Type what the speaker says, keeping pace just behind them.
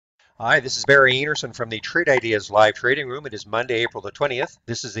Hi, this is Barry Enerson from the Trade Ideas Live Trading Room. It is Monday, April the 20th.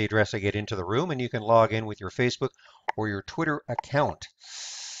 This is the address I get into the room, and you can log in with your Facebook or your Twitter account.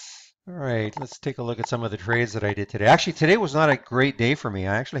 All right, let's take a look at some of the trades that I did today. Actually, today was not a great day for me.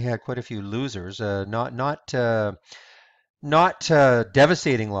 I actually had quite a few losers. Not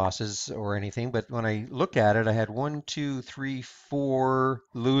devastating losses or anything, but when I look at it, I had one, two, three, four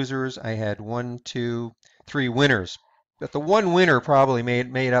losers. I had one, two, three winners. But the one winner probably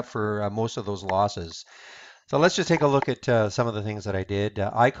made up for most of those losses. So let's just take a look at some of the things that I did.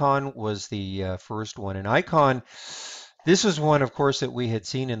 Icon was the first one, and Icon, this is one, of course, that we had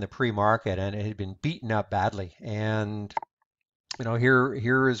seen in the pre-market, and it had been beaten up badly. And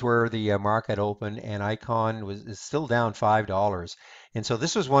here is where the market opened, and Icon is still down $5. And so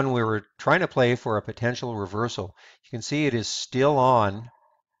this was one we were trying to play for a potential reversal. You can see it is still on.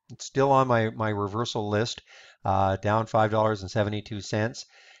 It's still on my reversal list, down $5.72.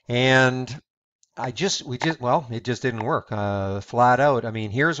 And well, it just didn't work flat out. I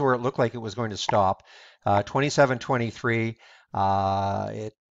mean, here's where it looked like it was going to stop, 27.23.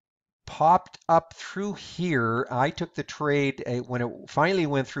 It popped up through here. I took the trade when it finally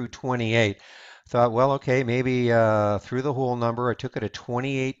went through 28. Thought, well, okay, maybe through the whole number. I took it at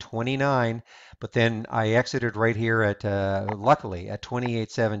 28.29, but then I exited right here at luckily at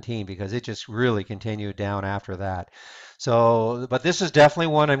 28.17 because it just really continued down after that. So, but this is definitely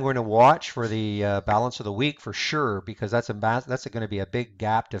one I'm going to watch for the balance of the week for sure because that's going to be a big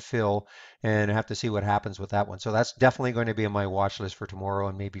gap to fill, and I have to see what happens with that one. So that's definitely going to be on my watch list for tomorrow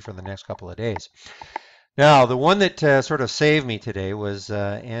and maybe for the next couple of days. Now, the one that sort of saved me today was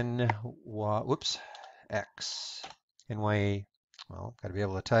whoops, X, NY, well, got to be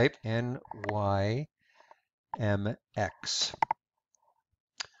able to type NYMX. What's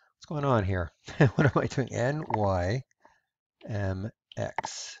going on here? What am I doing? NYMX.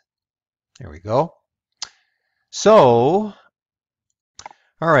 There we go. So,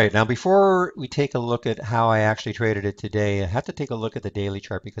 all right, now before we take a look at how I actually traded it today, I have to take a look at the daily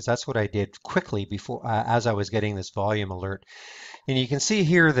chart because that's what I did quickly before as I was getting this volume alert. And you can see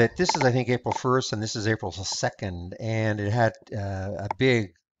here that this is, I think, April 1st and this is April 2nd, and it had a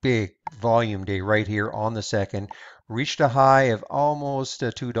big volume day right here on the 2nd. Reached a high of almost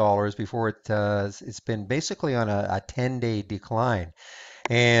 $2 before it's been basically on a 10-day decline.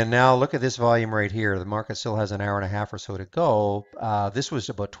 And now look at this volume right here. The market still has an hour and a half or so to go. This was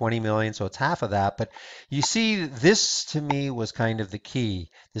about 20 million, so it's half of that. But you see, this to me was kind of the key.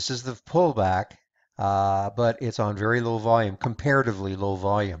 This is the pullback, but it's on very low volume, comparatively low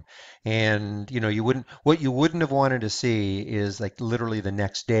volume. And what you wouldn't have wanted to see is like literally the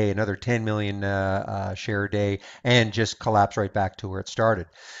next day, another 10 million share day, and just collapse right back to where it started.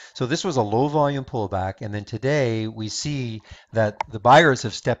 So this was a low volume pullback, and then today we see that the buyers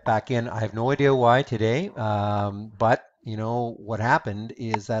have stepped back in. I have no idea why today, but what happened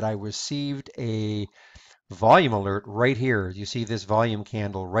is that I received a volume alert right here. You see this volume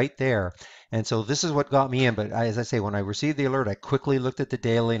candle right there. And so this is what got me in. But as I say, when I received the alert, I quickly looked at the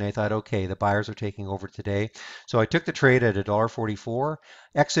daily and I thought, okay, the buyers are taking over today. So I took the trade at $1.44,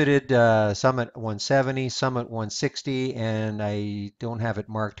 exited some at 170, some at 160, and I don't have it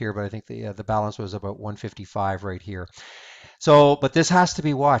marked here, but I think the balance was about 155 right here. So, but this has to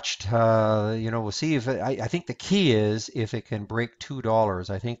be watched. We'll see if I think the key is if it can break $2.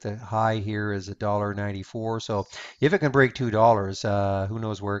 I think the high here is $1.94. So if it can break $2, who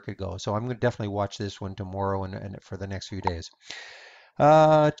knows where it could go. So I'm going to definitely watch this one tomorrow and for the next few days.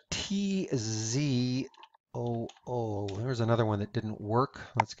 TZOO. There's another one that didn't work.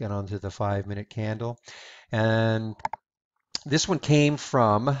 Let's get on to the 5-minute candle. And this one came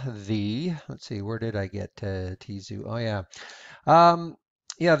from let's see, where did I get TZOO? Oh, yeah. Um,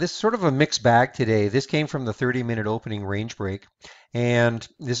 yeah, this is sort of a mixed bag today. This came from the 30-minute opening range break. And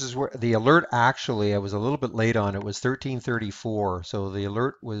this is where the alert actually, I was a little bit late on. It was 1334. So the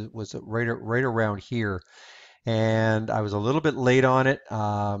alert was right around here. And I was a little bit late on it.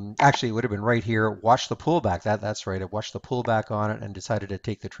 Actually, it would have been right here. Watch the pullback. That's right. I watched the pullback on it and decided to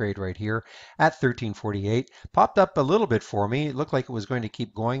take the trade right here at 1348. Popped up a little bit for me. It looked like it was going to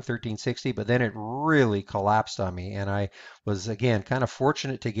keep going 1360, but then it really collapsed on me. And I was again kind of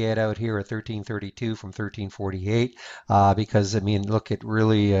fortunate to get out here at 1332 from 1348 because I mean, look, it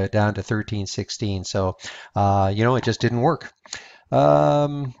really down to 1316. So it just didn't work.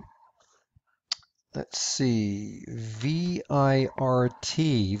 Um, Let's see, VIRT.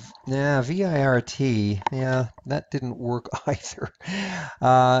 Yeah, VIRT. Yeah, that didn't work either.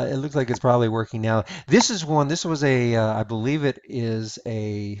 It looks like it's probably working now. This is one. This was I believe it is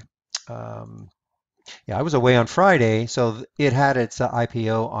a um, Yeah, I was away on Friday, so it had its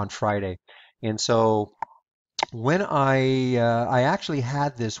IPO on Friday, and so when I actually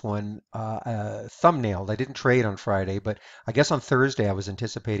had this one thumbnailed. I didn't trade on Friday, but I guess on Thursday I was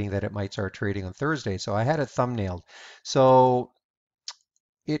anticipating that it might start trading on Thursday, so I had it thumbnailed. So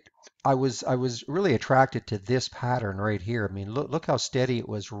it I was really attracted to this pattern right here. I mean, look how steady it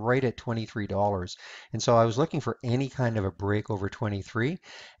was right at $23. And so I was looking for any kind of a break over 23,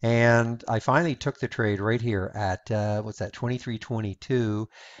 and I finally took the trade right here at what's that, 23.22,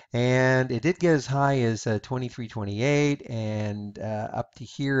 and it did get as high as 23.28 and up to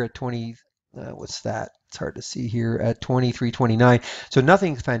here at 20 what's that? It's hard to see here at 23.29. So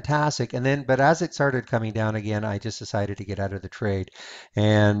nothing fantastic. And then, but as it started coming down again, I just decided to get out of the trade.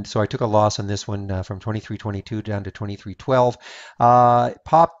 And so I took a loss on this one from 23.22 down to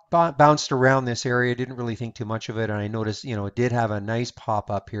 23.12. Bounced around this area, didn't really think too much of it. And I noticed, it did have a nice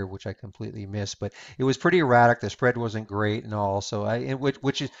pop up here, which I completely missed, but it was pretty erratic. The spread wasn't great and all. So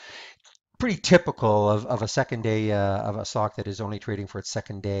which is pretty typical of a second day of a stock that is only trading for its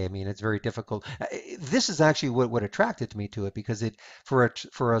second day. I mean, it's very difficult. This is actually what attracted me to it because it for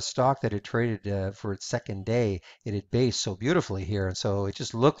a stock that had traded for its second day, it had based so beautifully here, and so it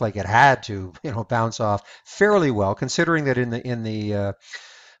just looked like it had to bounce off fairly well, considering that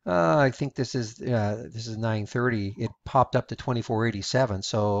I think this is 9:30. It popped up to 24.87.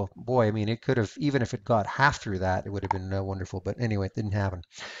 So boy, I mean, it could have, even if it got half through that, it would have been wonderful. But anyway, it didn't happen.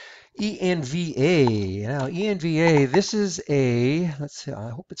 ENVA. Now, ENVA, this is let's see, I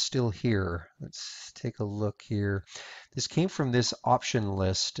hope it's still here. Let's take a look here. This came from this option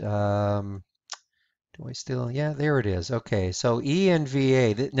list. Do I still, yeah, there it is. Okay, so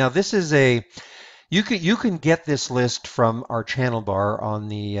ENVA. Now, this is you can get this list from our channel bar on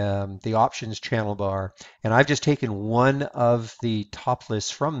the options channel bar, and I've just taken one of the top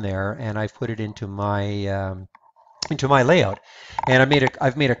lists from there, and I've put it into my layout, and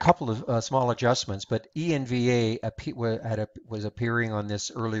I've made a couple of small adjustments, but ENVA was appearing on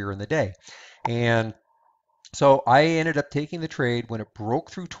this earlier in the day, and so I ended up taking the trade when it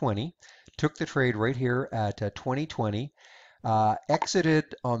broke through 20, took the trade right here at 2020,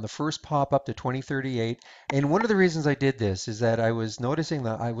 exited on the first pop up to 2038. And one of the reasons I did this is that I was noticing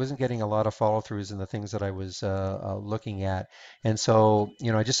that I wasn't getting a lot of follow throughs in the things that I was looking at. And so,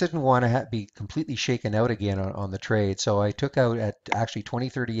 I just didn't want to be completely shaken out again on the trade. So I took out at actually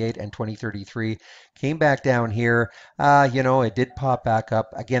 2038 and 2033, came back down here. It did pop back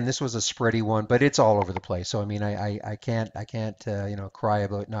up. Again, this was a spready one, but it's all over the place. So, I mean, I can't cry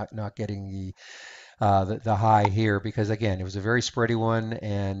about not getting the high here because again it was a very spready one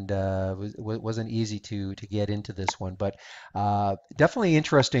and wasn't easy to get into this one, but definitely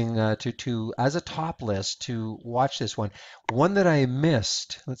interesting to as a top list to watch this one that I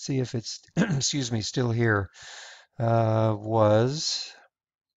missed. Let's see if it's excuse me, still here. Was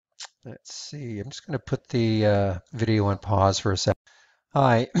Let's see, I'm just going to put the video on pause for a second.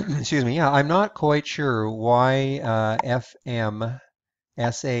 Hi. Excuse me. Yeah, I'm not quite sure why FMSA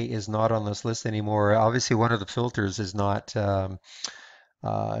is not on this list anymore. Obviously, one of the filters is not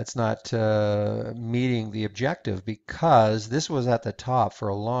it's not meeting the objective because this was at the top for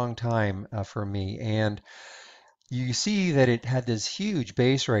a long time for me, and you see that it had this huge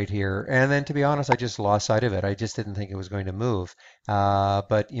base right here, and then to be honest, I just lost sight of it. I just didn't think it was going to move.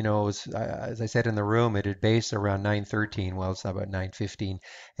 But as I said in the room, it had based around 913. Well, it's about 915,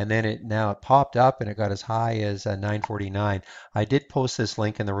 and then it popped up and it got as high as 949. I did post this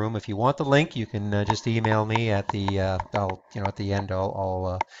link in the room. If you want the link, you can just email me at the I'll at the end.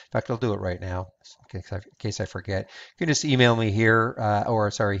 In fact, I'll do it right now in case I forget. You can just email me here,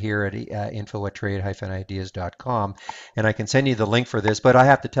 or sorry, here at info@trade-ideas.com, and I can send you the link for this. But I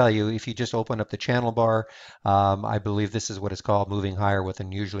have to tell you, if you just open up the channel bar, I believe this is what is called moving higher with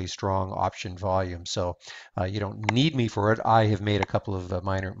unusually strong option volume. So you don't need me for it. I have made a couple of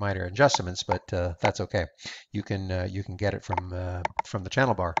minor adjustments, but that's okay. You can get it from the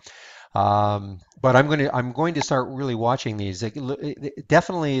channel bar. But I'm going to start really watching these. It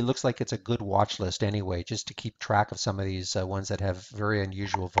definitely looks like it's a good watch list anyway, just to keep track of some of these ones that have very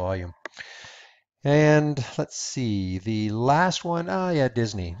unusual volume. And let's see, the last one, yeah,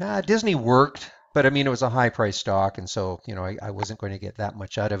 Disney. Disney worked, but I mean, it was a high price stock, and so, I wasn't going to get that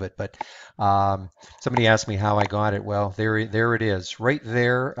much out of it. But somebody asked me how I got it. Well, there it is, right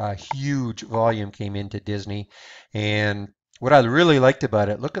there. A huge volume came into Disney, and what I really liked about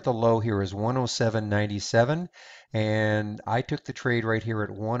it, look at the low here is 107.97, and I took the trade right here at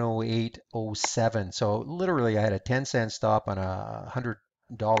 108.07. So literally, I had a 10-cent stop on a $100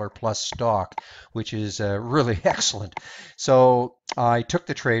 plus stock, which is really excellent. So I took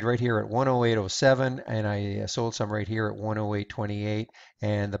the trade right here at 108.07 and I sold some right here at 108.28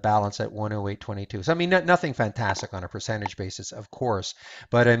 and the balance at 108.22. So I mean nothing fantastic on a percentage basis, of course,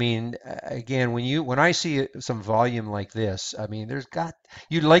 but I mean again when I see some volume like this, I mean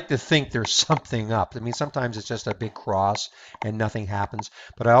you'd like to think there's something up. I mean sometimes it's just a big cross and nothing happens,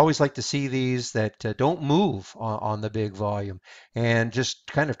 but I always like to see these that don't move on the big volume and just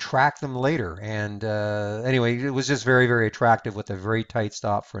kind of track them later. And anyway, it was just very, very attractive with a very tight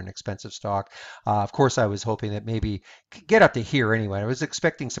stop for an expensive stock. Of course, I was hoping that maybe get up to here anyway. I was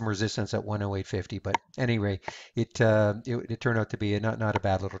expecting some resistance at 108.50, but anyway, it turned out to be not a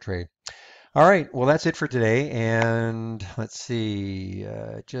bad little trade. All right, well, that's it for today. And let's see,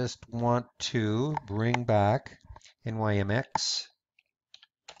 just want to bring back NYMX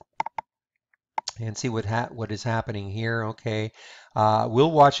and see what is happening here. Okay,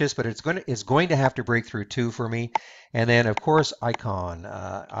 we'll watch this, but it's going to have to break through two for me, and then of course Icon,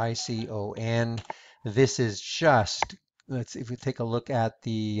 ICON. This is just let's if we take a look at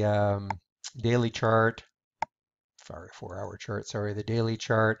the daily chart. Sorry, 4-hour chart. Sorry, the daily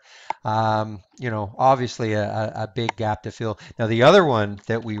chart. Obviously a big gap to fill. Now the other one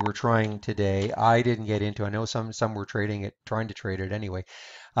that we were trying today, I didn't get into. I know some were trying to trade it anyway.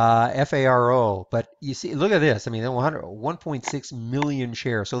 FARO. But you see, look at this. I mean, 1.6 million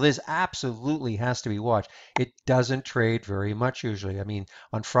shares. So this absolutely has to be watched. It doesn't trade very much usually. I mean,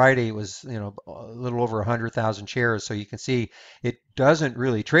 on Friday it was, a little over 100,000 shares. So you can see it doesn't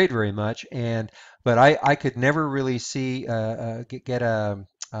really trade very much. But I could never really see get a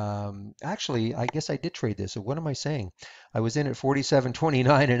actually, I guess I did trade this. So what am I saying? I was in at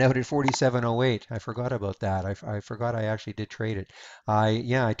 47.29 and out at 47.08. I forgot about that. I forgot I actually did trade it.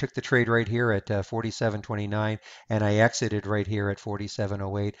 I took the trade right here at 47.29 and I exited right here at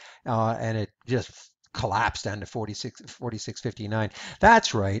 47.08 and it just collapsed down to 46.59.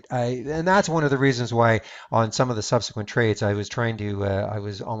 That's right. And that's one of the reasons why on some of the subsequent trades I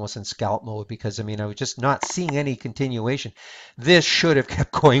was almost in scalp mode because I mean I was just not seeing any continuation. This should have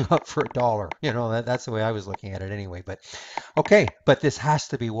kept going up for $1. That's the way I was looking at it anyway. But okay, but this has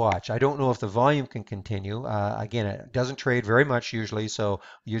to be watched. I don't know if the volume can continue. Again, it doesn't trade very much usually, so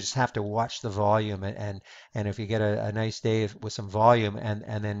you just have to watch the volume. And if you get a nice day with some volume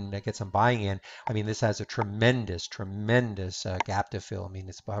and then get some buying in, I mean, this has a tremendous, tremendous gap to fill. I mean,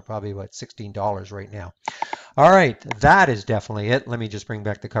 it's probably about $16 right now. All right, that is definitely it. Let me just bring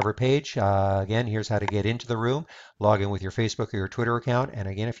back the cover page. Again, here's how to get into the room. Log in with your Facebook or your Twitter account. And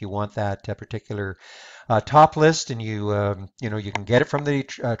again, if you want that particular top list, and you can get it from the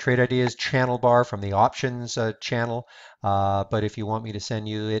Trade Ideas channel bar from the options channel. But if you want me to send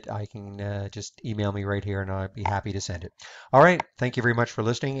you it, I can just email me right here, and I'd be happy to send it. All right, thank you very much for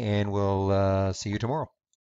listening, and we'll see you tomorrow.